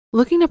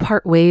Looking to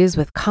part ways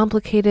with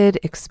complicated,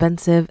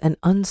 expensive, and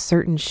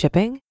uncertain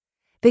shipping?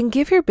 Then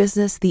give your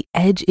business the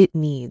edge it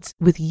needs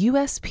with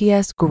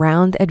USPS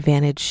Ground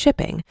Advantage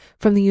shipping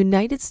from the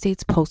United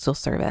States Postal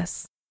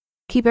Service.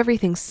 Keep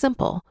everything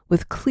simple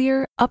with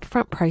clear,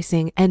 upfront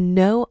pricing and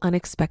no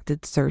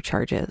unexpected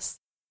surcharges.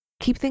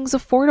 Keep things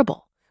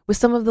affordable with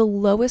some of the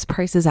lowest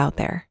prices out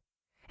there.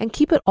 And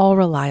keep it all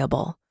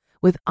reliable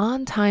with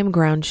on-time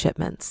ground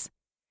shipments.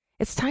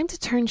 It's time to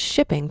turn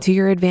shipping to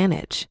your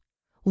advantage.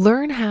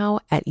 Learn how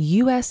at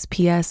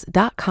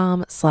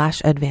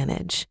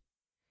USPS.com/advantage.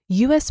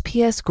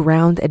 USPS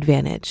Ground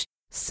Advantage.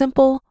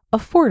 Simple,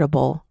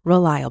 affordable,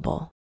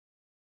 reliable.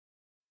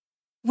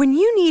 When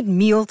you need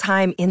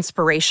mealtime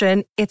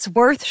inspiration, it's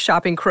worth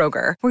shopping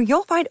Kroger, where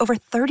you'll find over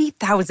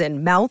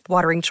 30,000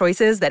 mouth-watering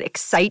choices that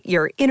excite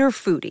your inner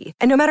foodie.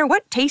 And no matter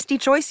what tasty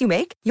choice you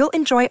make, you'll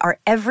enjoy our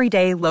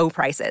everyday low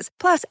prices,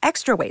 plus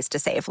extra ways to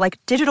save, like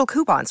digital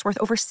coupons worth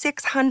over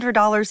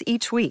 $600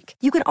 each week.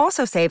 You can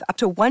also save up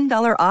to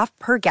 $1 off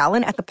per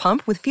gallon at the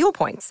pump with fuel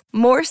points.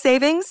 More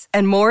savings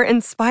and more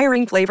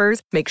inspiring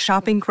flavors make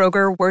shopping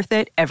Kroger worth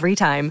it every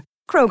time.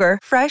 Kroger,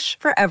 fresh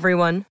for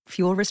everyone.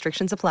 Fuel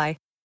restrictions apply.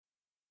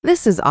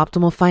 This is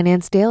Optimal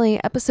Finance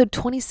Daily, episode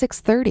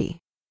 2630.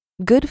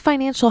 Good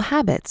Financial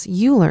Habits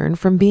You Learn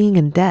from Being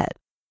in Debt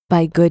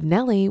by Good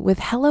Nelly with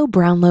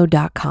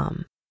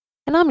HelloBrownlow.com.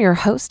 And I'm your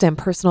host and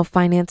personal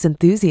finance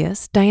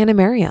enthusiast, Diana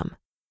Merriam.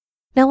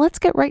 Now let's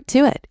get right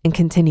to it and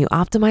continue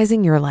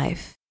optimizing your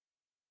life.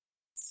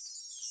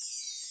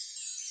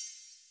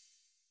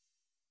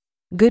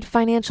 Good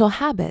Financial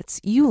Habits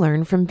You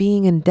Learn from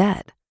Being in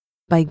Debt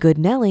by Good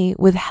Nelly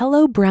with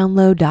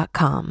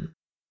HelloBrownlow.com.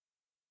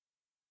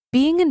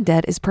 Being in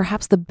debt is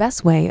perhaps the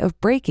best way of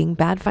breaking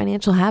bad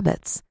financial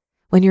habits.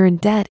 When you're in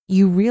debt,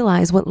 you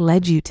realize what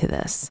led you to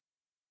this.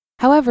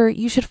 However,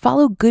 you should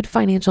follow good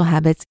financial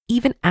habits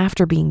even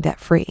after being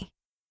debt-free.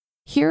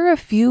 Here are a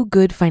few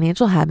good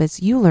financial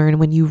habits you learn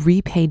when you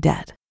repay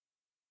debt.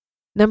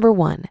 Number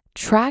 1,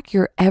 track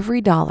your every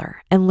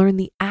dollar and learn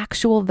the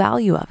actual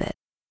value of it.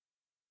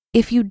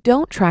 If you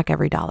don't track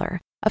every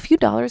dollar, a few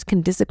dollars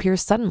can disappear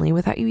suddenly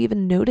without you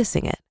even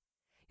noticing it.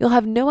 You'll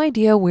have no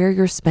idea where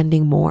you're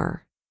spending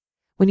more.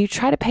 When you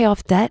try to pay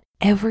off debt,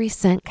 every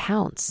cent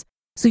counts.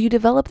 So you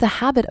develop the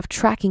habit of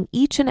tracking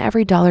each and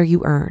every dollar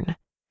you earn.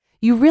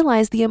 You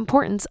realize the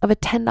importance of a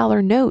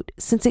 $10 note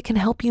since it can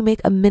help you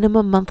make a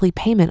minimum monthly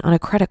payment on a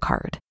credit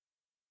card.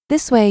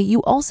 This way,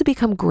 you also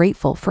become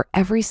grateful for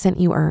every cent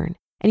you earn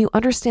and you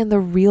understand the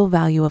real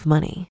value of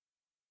money.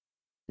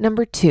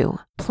 Number 2,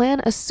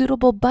 plan a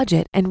suitable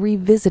budget and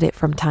revisit it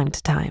from time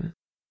to time.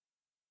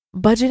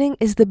 Budgeting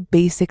is the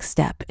basic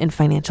step in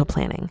financial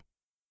planning.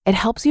 It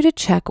helps you to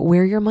check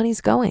where your money's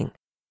going.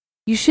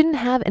 You shouldn't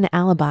have an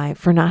alibi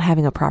for not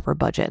having a proper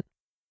budget.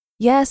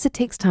 Yes, it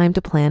takes time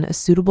to plan a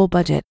suitable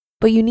budget,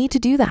 but you need to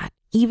do that,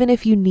 even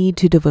if you need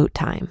to devote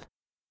time.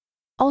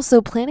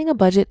 Also, planning a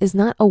budget is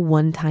not a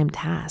one-time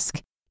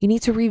task. You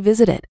need to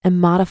revisit it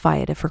and modify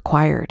it if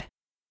required.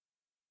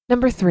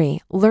 Number 3,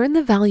 learn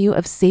the value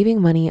of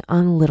saving money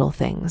on little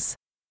things.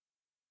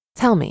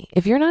 Tell me,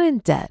 if you're not in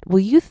debt, will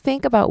you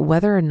think about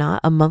whether or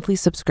not a monthly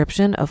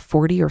subscription of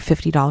 $40 or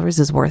 $50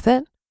 is worth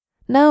it?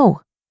 No.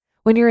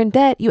 When you're in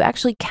debt, you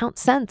actually count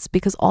cents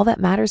because all that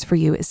matters for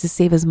you is to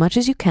save as much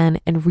as you can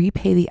and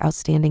repay the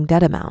outstanding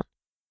debt amount.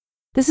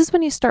 This is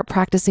when you start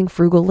practicing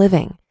frugal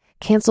living,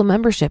 cancel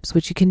memberships,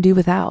 which you can do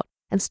without,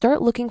 and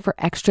start looking for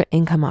extra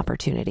income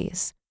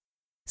opportunities.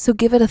 So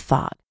give it a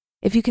thought.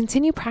 If you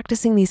continue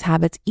practicing these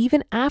habits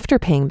even after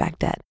paying back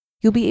debt,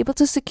 you'll be able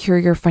to secure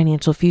your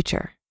financial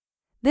future.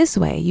 This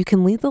way, you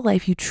can lead the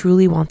life you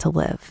truly want to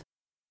live.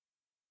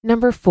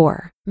 Number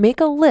 4,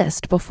 make a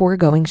list before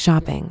going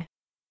shopping.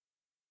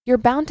 You're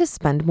bound to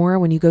spend more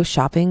when you go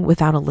shopping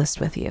without a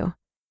list with you.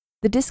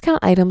 The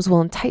discount items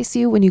will entice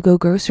you when you go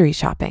grocery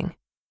shopping.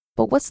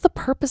 But what's the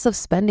purpose of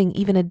spending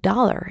even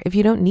 $1 if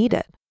you don't need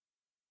it?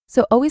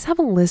 So always have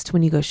a list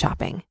when you go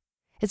shopping.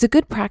 It's a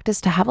good practice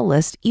to have a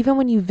list even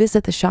when you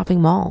visit the shopping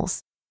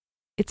malls.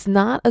 It's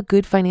not a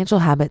good financial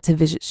habit to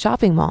visit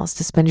shopping malls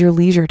to spend your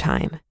leisure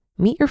time.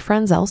 Meet your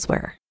friends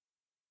elsewhere.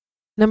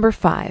 Number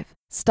 5,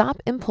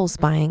 stop impulse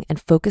buying and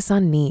focus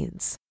on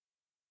needs.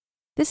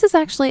 This is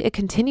actually a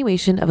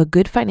continuation of a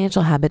good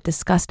financial habit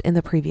discussed in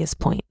the previous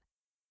point.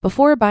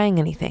 Before buying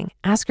anything,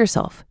 ask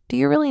yourself, do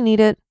you really need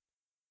it?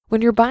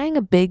 When you're buying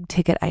a big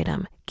ticket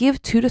item,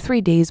 give 2 to 3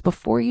 days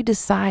before you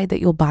decide that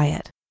you'll buy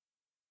it.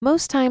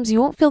 Most times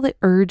you won't feel the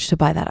urge to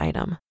buy that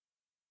item.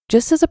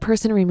 Just as a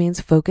person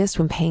remains focused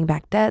when paying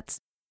back debts,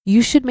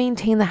 you should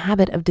maintain the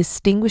habit of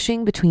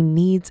distinguishing between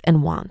needs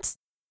and wants.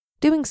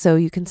 Doing so,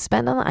 you can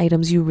spend on the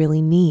items you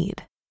really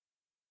need.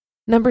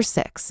 Number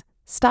 6,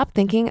 stop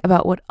thinking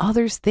about what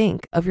others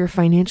think of your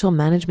financial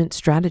management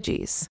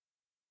strategies.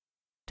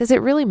 Does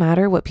it really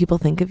matter what people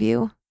think of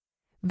you?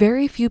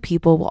 Very few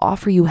people will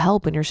offer you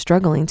help when you're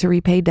struggling to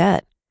repay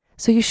debt,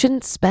 so you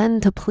shouldn't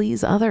spend to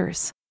please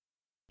others.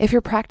 If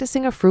you're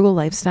practicing a frugal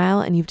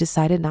lifestyle and you've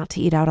decided not to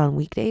eat out on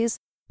weekdays,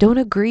 don't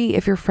agree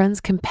if your friends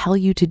compel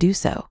you to do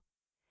so.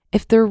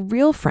 If they're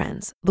real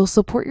friends, they'll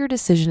support your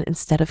decision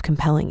instead of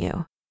compelling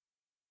you.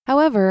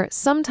 However,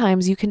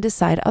 sometimes you can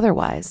decide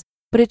otherwise,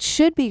 but it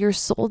should be your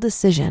sole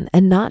decision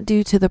and not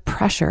due to the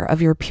pressure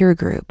of your peer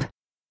group.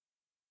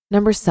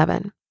 Number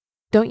 7,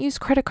 don't use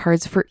credit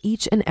cards for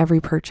each and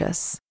every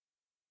purchase.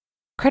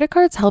 Credit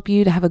cards help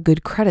you to have a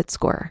good credit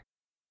score.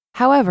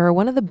 However,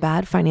 one of the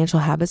bad financial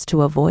habits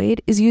to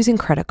avoid is using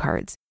credit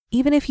cards,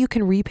 even if you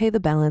can repay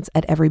the balance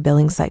at every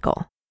billing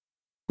cycle.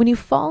 When you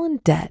fall in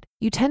debt,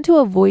 you tend to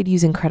avoid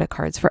using credit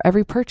cards for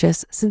every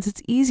purchase since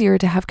it's easier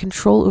to have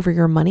control over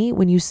your money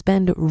when you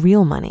spend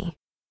real money.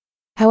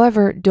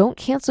 However, don't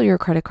cancel your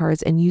credit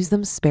cards and use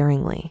them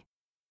sparingly.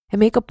 And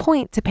make a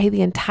point to pay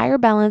the entire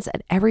balance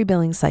at every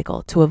billing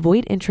cycle to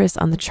avoid interest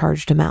on the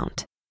charged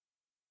amount.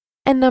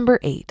 And number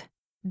 8,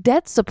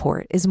 debt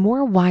support is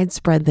more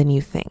widespread than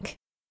you think.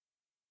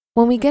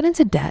 When we get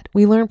into debt,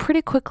 we learn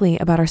pretty quickly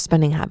about our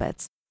spending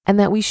habits and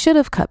that we should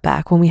have cut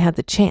back when we had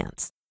the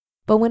chance.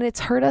 But when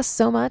it's hurt us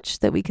so much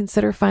that we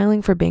consider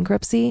filing for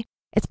bankruptcy,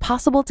 it's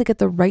possible to get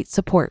the right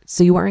support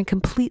so you aren't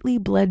completely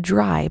bled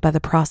dry by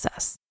the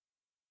process.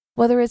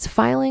 Whether it's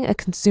filing a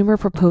consumer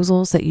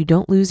proposal so that you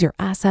don't lose your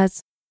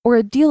assets or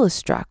a deal is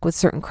struck with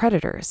certain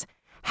creditors,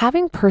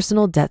 having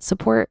personal debt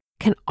support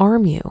can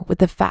arm you with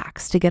the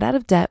facts to get out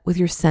of debt with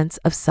your sense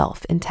of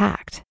self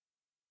intact.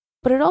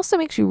 But it also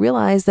makes you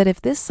realize that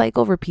if this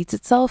cycle repeats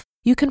itself,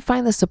 you can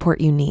find the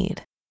support you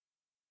need.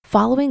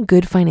 Following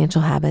good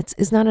financial habits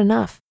is not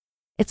enough.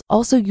 It's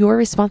also your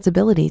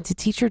responsibility to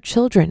teach your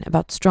children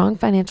about strong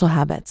financial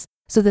habits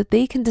so that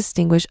they can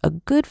distinguish a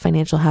good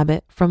financial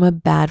habit from a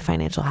bad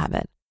financial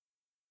habit.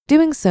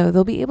 Doing so,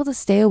 they'll be able to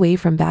stay away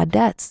from bad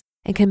debts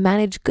and can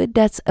manage good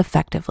debts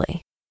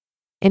effectively.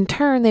 In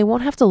turn, they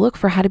won't have to look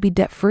for how to be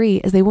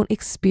debt-free as they won't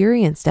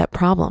experience debt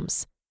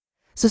problems.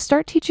 So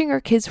start teaching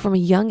our kids from a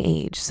young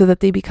age so that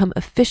they become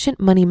efficient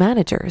money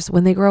managers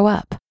when they grow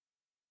up.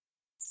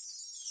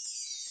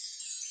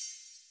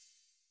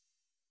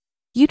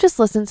 You just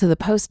listened to the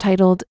post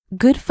titled,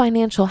 Good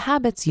Financial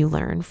Habits You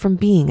Learn from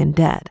Being in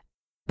Debt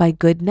by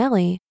Good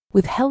Nelly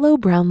with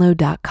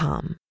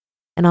HelloBrownlow.com.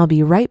 And I'll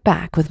be right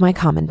back with my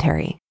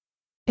commentary.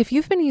 If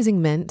you've been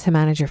using Mint to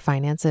manage your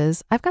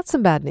finances, I've got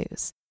some bad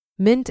news.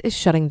 Mint is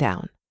shutting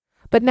down.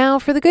 But now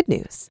for the good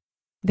news.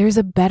 There's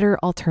a better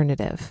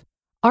alternative.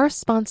 Our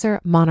sponsor,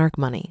 Monarch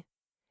Money.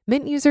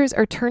 Mint users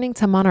are turning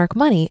to Monarch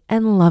Money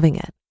and loving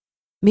it.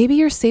 Maybe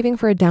you're saving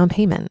for a down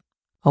payment,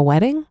 a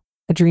wedding,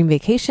 a dream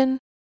vacation,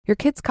 your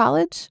kids'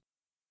 college?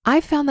 I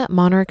found that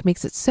Monarch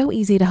makes it so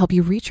easy to help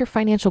you reach your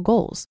financial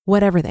goals,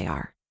 whatever they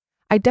are.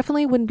 I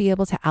definitely wouldn't be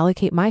able to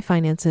allocate my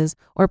finances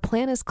or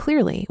plan as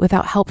clearly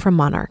without help from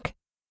Monarch.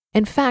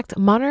 In fact,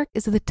 Monarch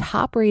is the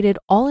top-rated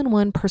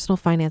all-in-one personal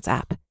finance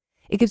app.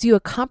 It gives you a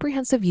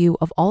comprehensive view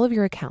of all of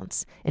your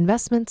accounts,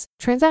 investments,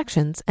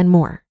 transactions, and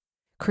more.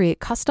 Create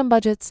custom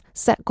budgets,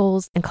 set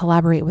goals, and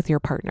collaborate with your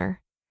partner.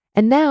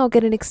 And now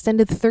get an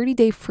extended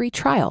 30-day free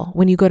trial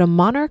when you go to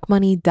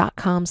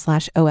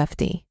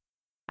monarchmoney.com/OFD.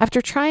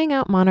 After trying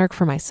out Monarch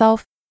for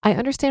myself, I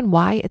understand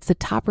why it's the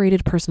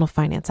top-rated personal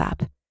finance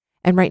app.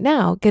 And right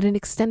now, get an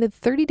extended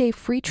 30-day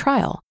free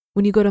trial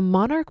when you go to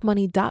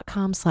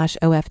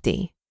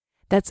monarchmoney.com/OFD.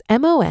 That's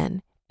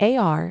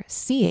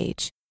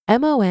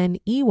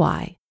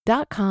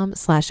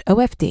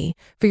monarchmoney.com/OFD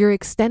for your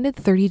extended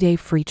 30-day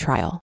free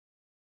trial.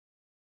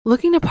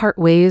 Looking to part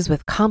ways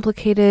with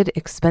complicated,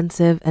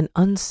 expensive, and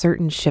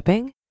uncertain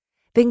shipping?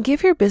 Then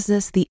give your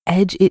business the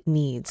edge it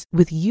needs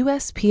with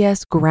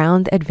USPS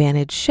Ground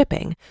Advantage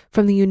shipping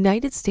from the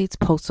United States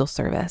Postal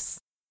Service.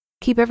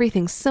 Keep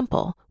everything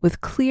simple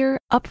with clear,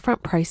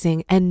 upfront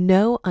pricing and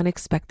no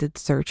unexpected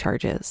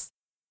surcharges.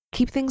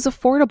 Keep things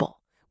affordable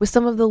with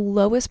some of the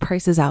lowest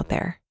prices out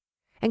there.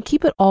 And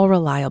keep it all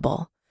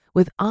reliable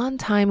with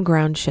on-time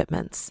ground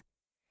shipments.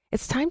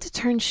 It's time to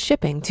turn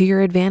shipping to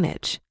your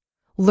advantage.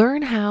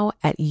 Learn how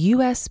at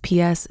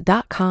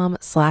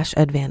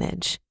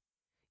USPS.com/advantage.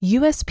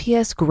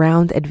 USPS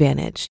Ground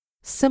Advantage.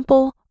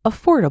 Simple,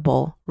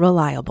 affordable,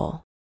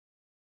 reliable.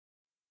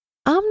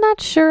 I'm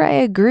not sure I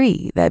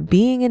agree that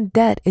being in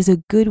debt is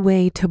a good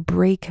way to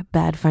break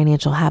bad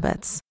financial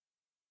habits.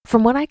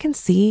 From what I can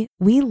see,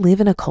 we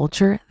live in a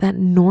culture that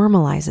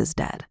normalizes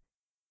debt.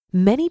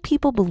 Many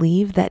people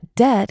believe that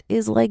debt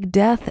is like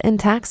death and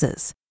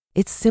taxes.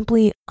 It's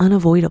simply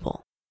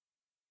unavoidable.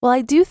 While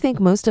I do think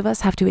most of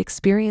us have to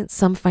experience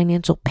some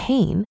financial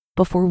pain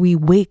before we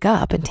wake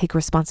up and take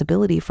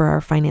responsibility for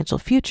our financial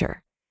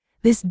future,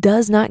 this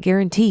does not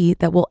guarantee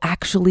that we'll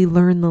actually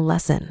learn the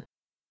lesson.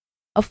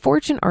 A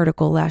Fortune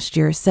article last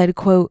year said,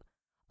 quote,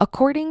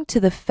 according to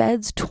the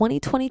Fed's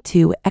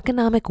 2022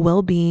 Economic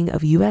Well-Being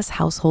of U.S.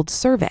 Households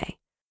survey,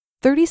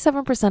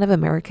 37% of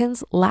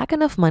Americans lack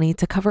enough money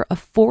to cover a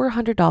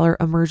 $400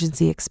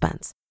 emergency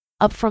expense,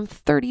 up from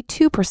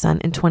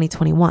 32% in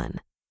 2021.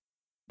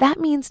 That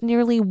means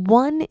nearly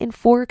 1 in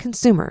 4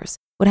 consumers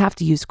would have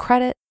to use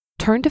credit,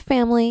 turn to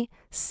family,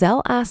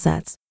 sell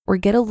assets, or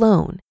get a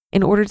loan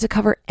in order to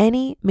cover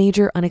any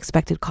major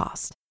unexpected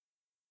cost.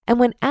 And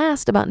when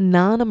asked about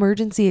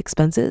non-emergency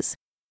expenses,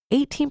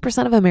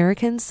 18% of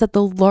Americans said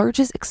the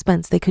largest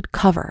expense they could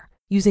cover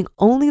using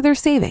only their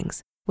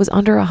savings was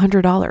under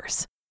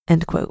 $100,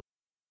 end quote.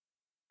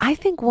 I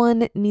think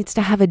one needs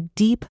to have a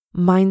deep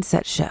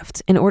mindset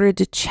shift in order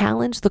to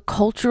challenge the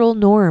cultural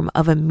norm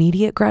of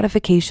immediate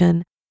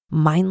gratification,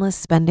 mindless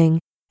spending,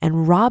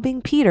 and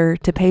robbing Peter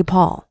to pay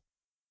Paul.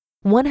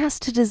 One has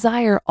to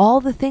desire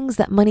all the things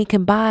that money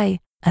can buy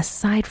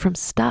aside from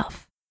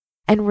stuff,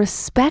 and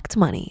respect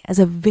money as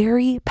a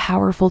very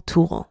powerful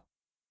tool.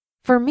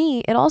 For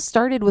me, it all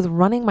started with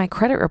running my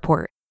credit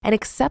report and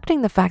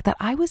accepting the fact that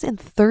I was in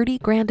 30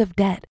 grand of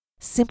debt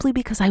simply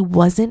because I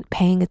wasn't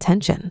paying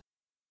attention.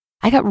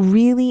 I got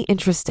really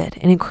interested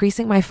in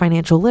increasing my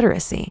financial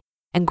literacy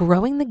and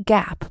growing the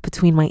gap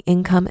between my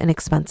income and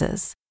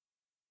expenses.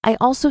 I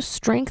also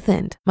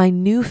strengthened my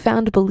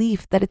newfound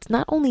belief that it's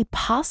not only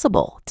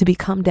possible to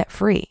become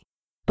debt-free,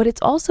 but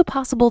it's also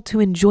possible to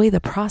enjoy the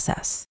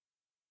process.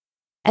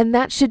 And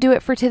that should do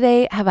it for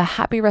today. Have a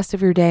happy rest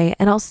of your day,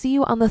 and I'll see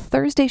you on the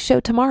Thursday show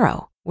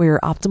tomorrow, where your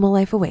optimal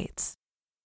life awaits.